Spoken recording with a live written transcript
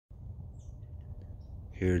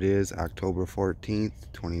Here it is, October 14th,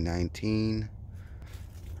 2019.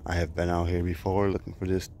 I have been out here before looking for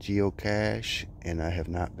this geocache, and I have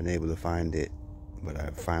not been able to find it, but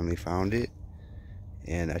I finally found it.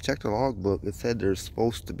 And I checked the logbook. It said there's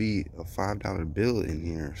supposed to be a $5 bill in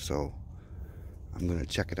here, so I'm gonna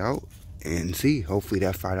check it out and see. Hopefully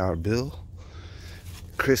that $5 bill,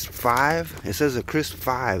 crisp 5. It says a crisp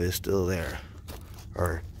 5 is still there,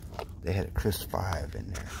 or they had a crisp 5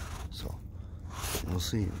 in there. So we'll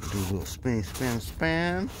see. We'll do a little spin,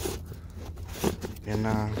 and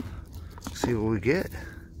see what we get.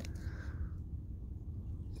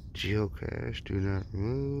 Geocache, do not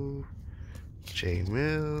move. J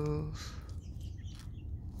Mills.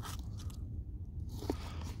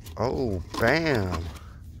 Oh, bam!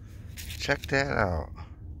 Check that out.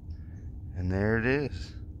 And there it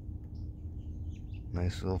is.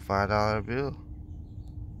 Nice little $5 bill.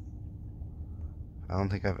 I don't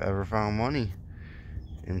think I've ever found money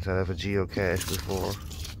inside of a geocache before,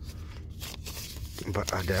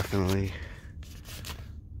 but I definitely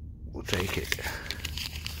will take it.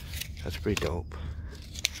 That's pretty dope.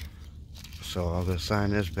 So I'll go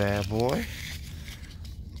sign this bad boy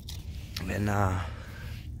and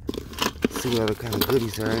see what other kind of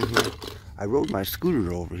goodies are in here. I rode my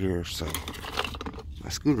scooter over here, so my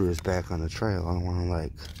scooter is back on the trail. I don't want to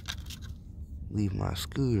like leave my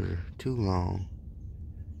scooter too long.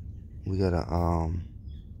 We got a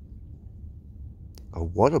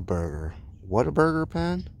Whataburger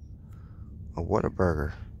pen, a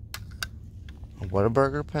Whataburger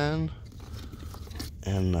pen,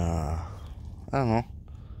 and I don't know,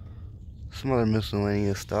 some other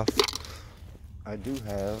miscellaneous stuff. I don't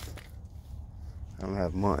have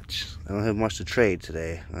much. I don't have much to trade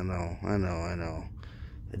today. I know. I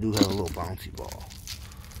do have a little bouncy ball.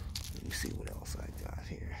 Let me see what else I got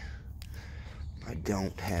here. I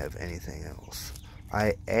don't have anything else.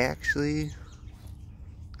 I'm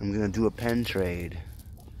gonna do a pen trade.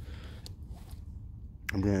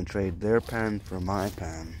 I'm gonna trade their pen for my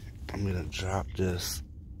pen. I'm gonna drop this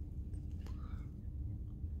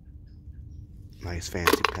nice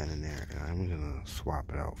fancy pen in there, and I'm gonna swap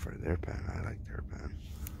it out for their pen. I like their pen.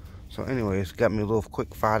 So anyways, got me a little quick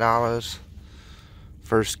 $5.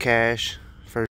 First cash.